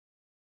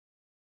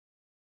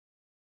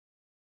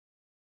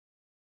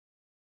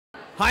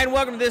Hi, and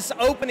welcome to this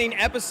opening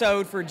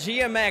episode for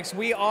GMX.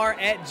 We are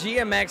at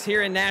GMX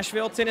here in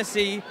Nashville,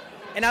 Tennessee,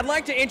 and I'd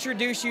like to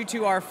introduce you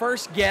to our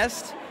first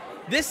guest.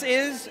 This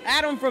is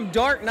Adam from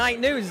Dark Knight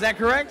News, is that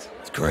correct?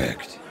 It's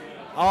correct.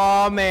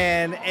 Oh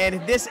man,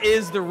 and this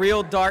is the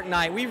real Dark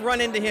Knight. We've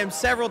run into him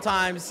several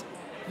times.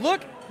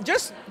 Look,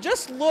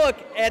 just look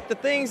at the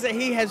things that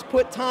he has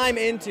put time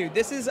into.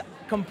 This is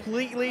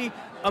completely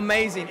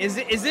amazing. Is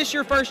this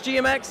your first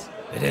GMX?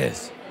 It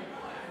is.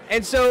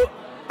 And so,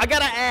 I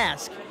gotta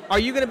ask, are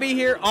you gonna be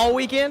here all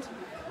weekend?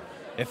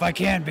 If I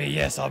can be,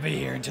 yes, I'll be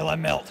here until I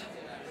melt.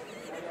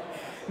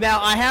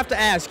 Now, I have to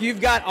ask,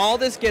 you've got all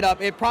this get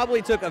up. It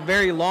probably took a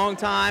very long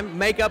time,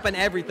 makeup and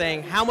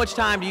everything. How much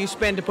time do you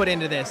spend to put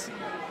into this?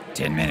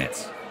 10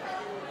 minutes.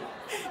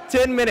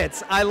 10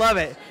 minutes, I love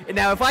it.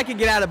 Now, if I could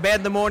get out of bed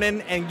in the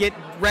morning and get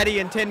ready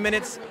in 10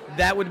 minutes,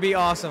 that would be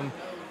awesome.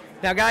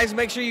 Now, guys,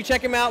 make sure you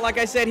check him out. Like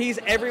I said, he's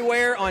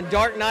everywhere on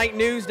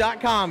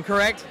txtNationTV.com,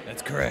 correct?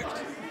 That's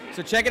correct.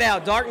 So check it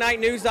out,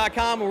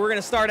 txtNationTV.com, and we're going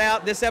to start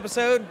out this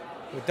episode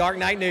with Dark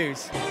Knight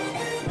News.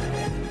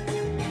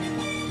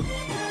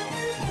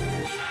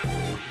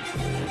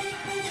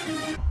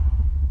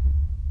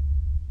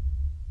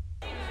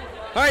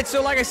 All right,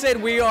 so like I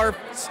said, we are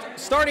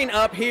starting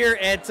up here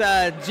at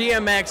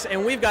GMX,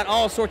 and we've got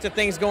all sorts of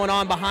things going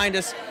on behind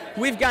us.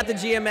 We've got the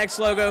GMX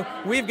logo.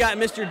 We've got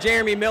Mr.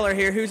 Jeremy Miller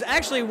here, who's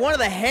actually one of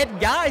the head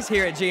guys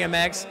here at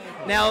GMX.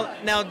 Now,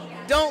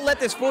 don't let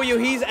this fool you.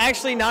 He's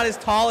actually not as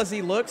tall as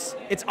he looks.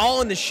 It's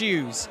all in the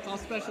shoes. It's all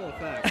special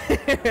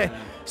effects.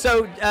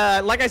 So,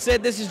 like I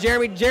said, this is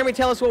Jeremy. Jeremy,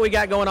 tell us what we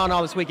got going on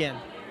all this weekend.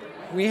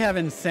 We have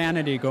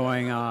insanity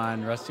going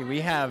on, Rusty. We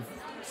have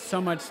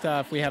so much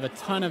stuff. We have a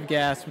ton of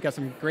guests. We've got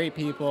some great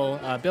people.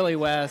 Billy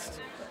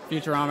West,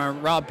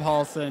 Futurama, Rob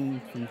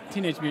Paulson from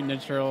Teenage Mutant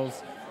Ninja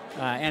Turtles,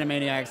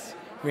 Animaniacs.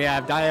 We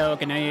have Dio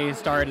Okanagi,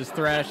 starred as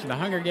Thresh in The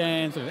Hunger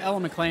Games. We have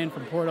Ellen McLean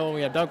from Portal.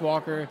 We have Doug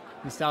Walker,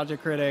 Nostalgia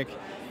Critic.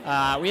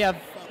 We have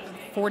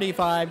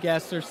 45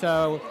 guests or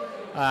so,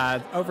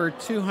 over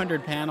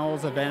 200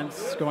 panels,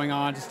 events going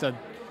on, just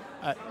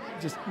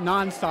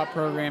non-stop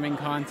programming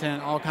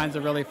content, all kinds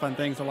of really fun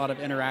things, a lot of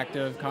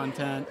interactive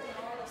content.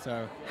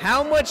 So,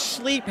 how much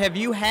sleep have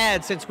you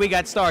had since we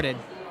got started?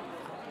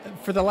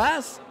 For the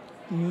last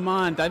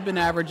month, I've been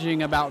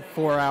averaging about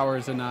 4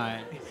 hours a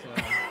night. So.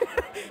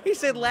 He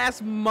said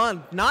last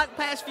month, not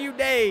past few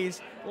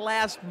days,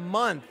 last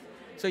month.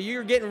 So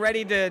you're getting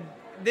ready to,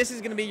 this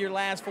is going to be your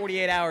last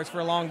 48 hours for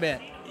a long bit.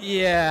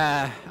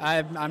 Yeah,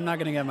 I'm not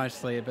going to get much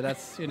sleep, but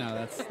that's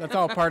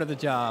all part of the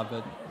job,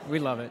 but we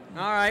love it.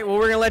 All right, well,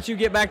 we're going to let you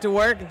get back to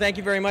work, and thank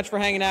you very much for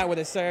hanging out with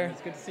us, sir.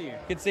 It's good to see you.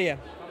 Good to see you.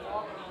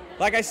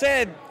 Like I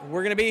said,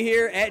 we're going to be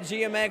here at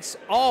GMX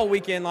all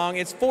weekend long.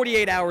 It's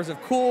 48 hours of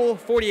cool,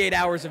 48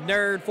 hours of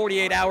nerd,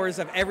 48 hours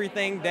of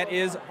everything that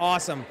is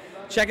awesome.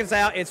 Check us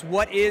out. It's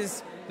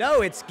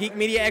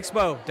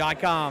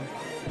GeekMediaExpo.com.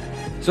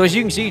 So as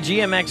you can see,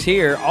 GMX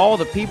here, all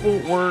the people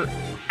were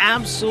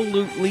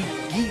absolutely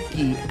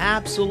geeky,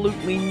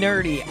 absolutely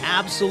nerdy,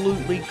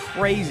 absolutely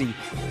crazy,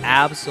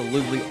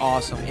 absolutely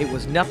awesome. It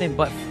was nothing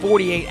but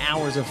 48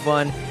 hours of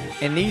fun,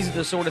 and these are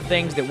the sort of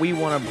things that we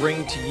want to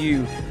bring to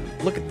you.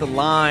 Look at the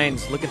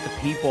lines, look at the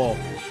people.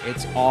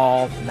 It's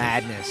all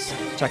madness.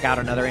 Check out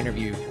another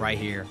interview right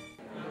here.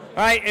 All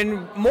right,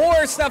 and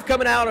more stuff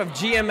coming out of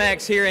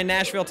GMX here in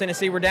Nashville,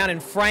 Tennessee. We're down in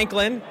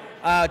Franklin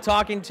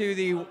talking to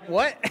the,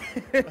 what?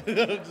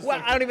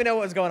 Well, I don't even know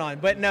what was going on.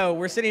 But no,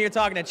 we're sitting here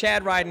talking to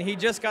Chad Riden. He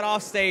just got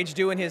off stage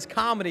doing his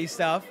comedy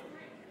stuff.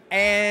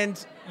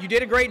 And you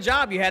did a great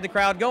job. You had the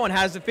crowd going.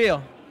 How does it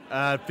feel?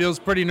 It feels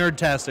pretty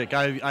nerd-tastic.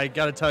 I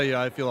got to tell you,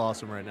 I feel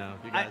awesome right now,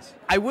 you guys.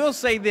 I will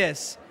say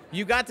this.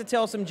 You got to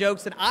tell some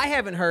jokes that I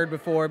haven't heard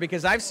before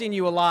because I've seen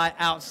you a lot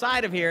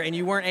outside of here and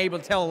you weren't able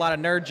to tell a lot of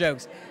nerd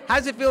jokes. How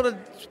does it feel to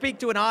speak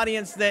to an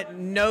audience that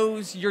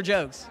knows your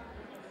jokes?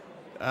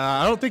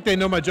 I don't think they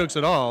know my jokes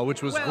at all,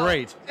 which was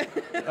great.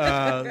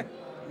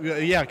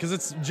 Yeah, because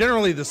it's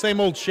generally the same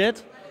old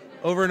shit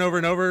over and over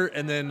and over.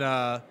 And then,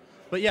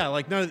 but yeah,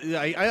 like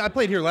I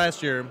played here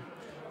last year.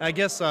 I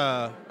guess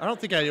I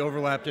don't think I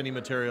overlapped any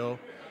material.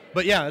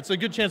 But yeah, it's a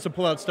good chance to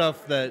pull out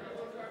stuff that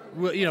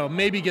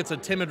maybe gets a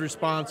timid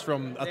response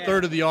from a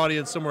third of the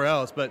audience somewhere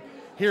else, but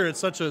here it's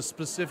such a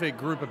specific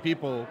group of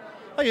people.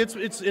 Like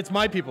it's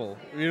my people,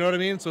 you know what I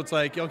mean? So it's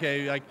like,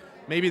 okay, like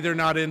maybe they're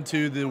not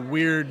into the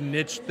weird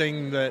niche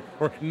thing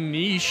or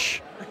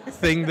niche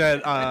thing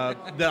that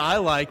I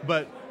like,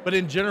 but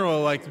in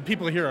general, like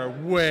people here are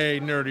way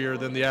nerdier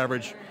than the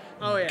average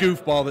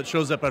goofball that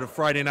shows up at a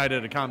Friday night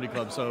at a comedy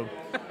club. So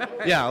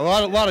yeah, a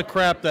lot of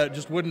crap that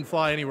just wouldn't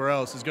fly anywhere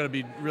else is going to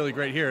be really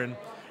great here.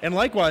 And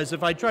likewise,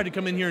 if I tried to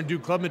come in here and do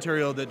club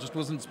material that just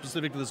wasn't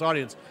specific to this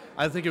audience,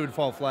 I think it would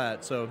fall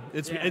flat. So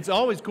it's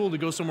always cool to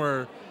go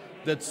somewhere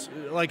that's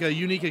like a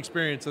unique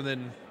experience and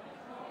then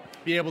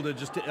be able to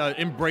just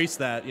embrace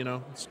that,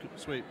 It's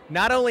sweet.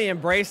 Not only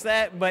embrace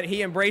that, but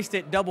he embraced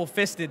it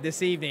double-fisted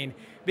this evening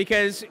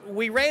because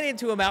we ran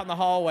into him out in the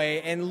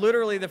hallway, and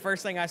literally the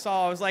first thing I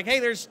saw, I was like, hey,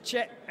 there's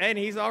Chet, and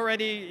he's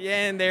already,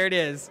 and there it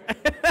is.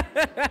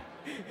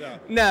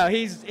 No,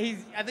 he's.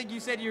 I think you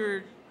said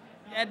you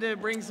had to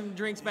bring some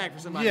drinks back for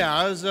somebody. Yeah,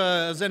 I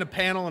was in a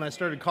panel and I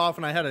started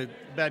coughing. I had a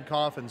bad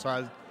cough, and so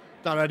I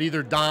thought I'd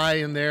either die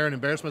in there and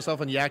embarrass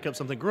myself and yak up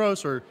something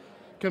gross, or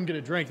come get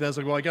a drink. And I was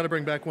like, well, I got to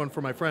bring back one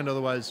for my friend,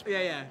 otherwise,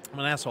 I'm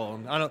an asshole.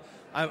 And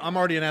I'm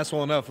already an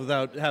asshole enough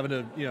without having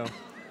to,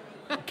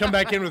 come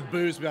back in with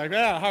booze, and be like,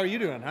 how are you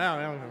doing? So.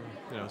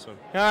 All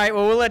right,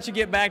 well, we'll let you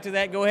get back to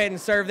that. Go ahead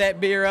and serve that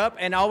beer up,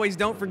 and always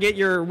don't forget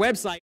your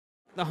website,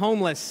 The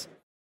Homeless.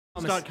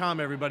 .com,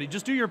 everybody.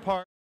 Just do your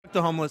part.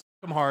 The homeless.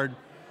 Come hard.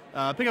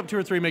 Pick up 2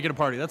 or 3, make it a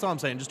party. That's all I'm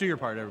saying. Just do your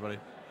part, everybody.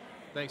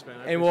 Thanks, man.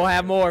 And we'll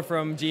have more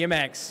from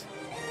GMX.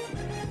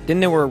 Then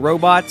there were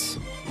robots,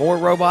 more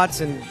robots,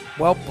 and,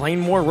 well, plain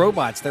more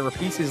robots. There were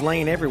pieces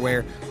laying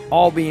everywhere,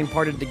 all being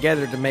parted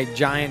together to make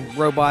giant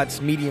robots,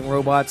 medium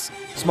robots,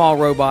 small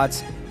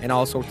robots, and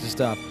all sorts of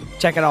stuff.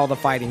 Check out all the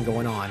fighting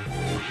going on.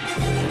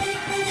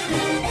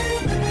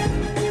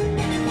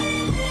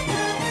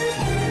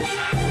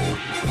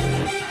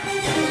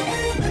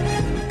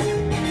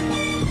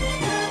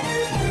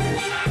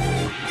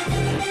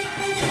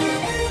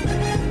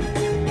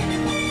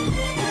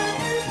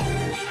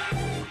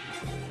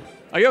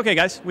 Are you okay,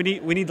 guys? We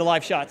need the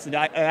live shots, the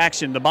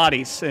action, the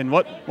bodies, and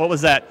what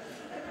was that?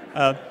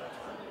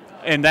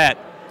 And that.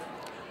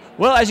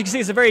 Well, as you can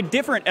see, it's a very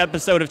different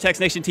episode of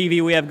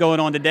txtNationTV we have going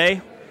on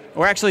today.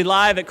 We're actually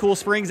live at Cool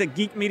Springs at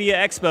Geek Media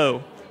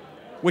Expo,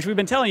 which we've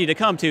been telling you to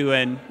come to,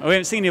 and we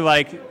haven't seen you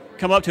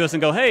come up to us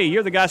and go, "Hey,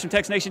 you're the guys from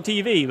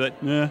txtNationTV," but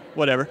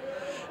whatever.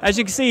 As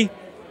you can see,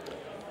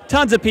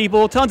 tons of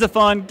people, tons of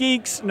fun,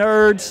 geeks,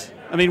 nerds.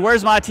 I mean,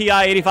 where's my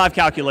TI-85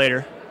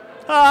 calculator?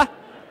 Yeah,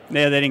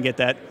 they didn't get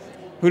that.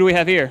 Who do we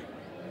have here?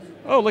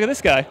 Oh, look at this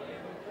guy.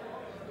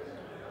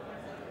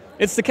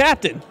 It's the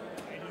captain.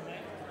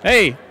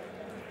 Hey.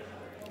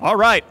 All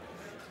right.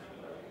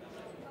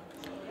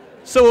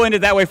 So we'll end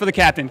it that way for the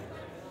captain.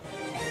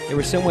 There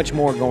was so much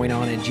more going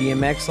on in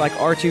GMX, like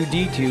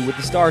R2-D2 with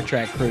the Star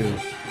Trek crew.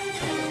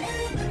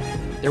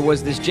 There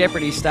was this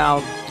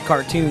Jeopardy-style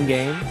cartoon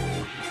game.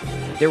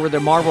 There were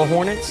the Marble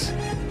Hornets.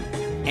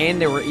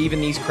 And there were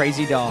even these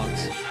crazy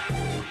dogs.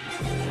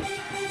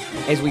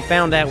 As we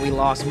found out, we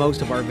lost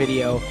most of our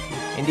video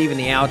and even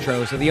the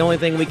outro, so the only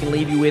thing we can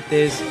leave you with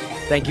is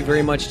thank you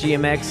very much,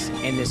 GMX,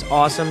 and this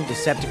awesome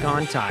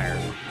Decepticon tire.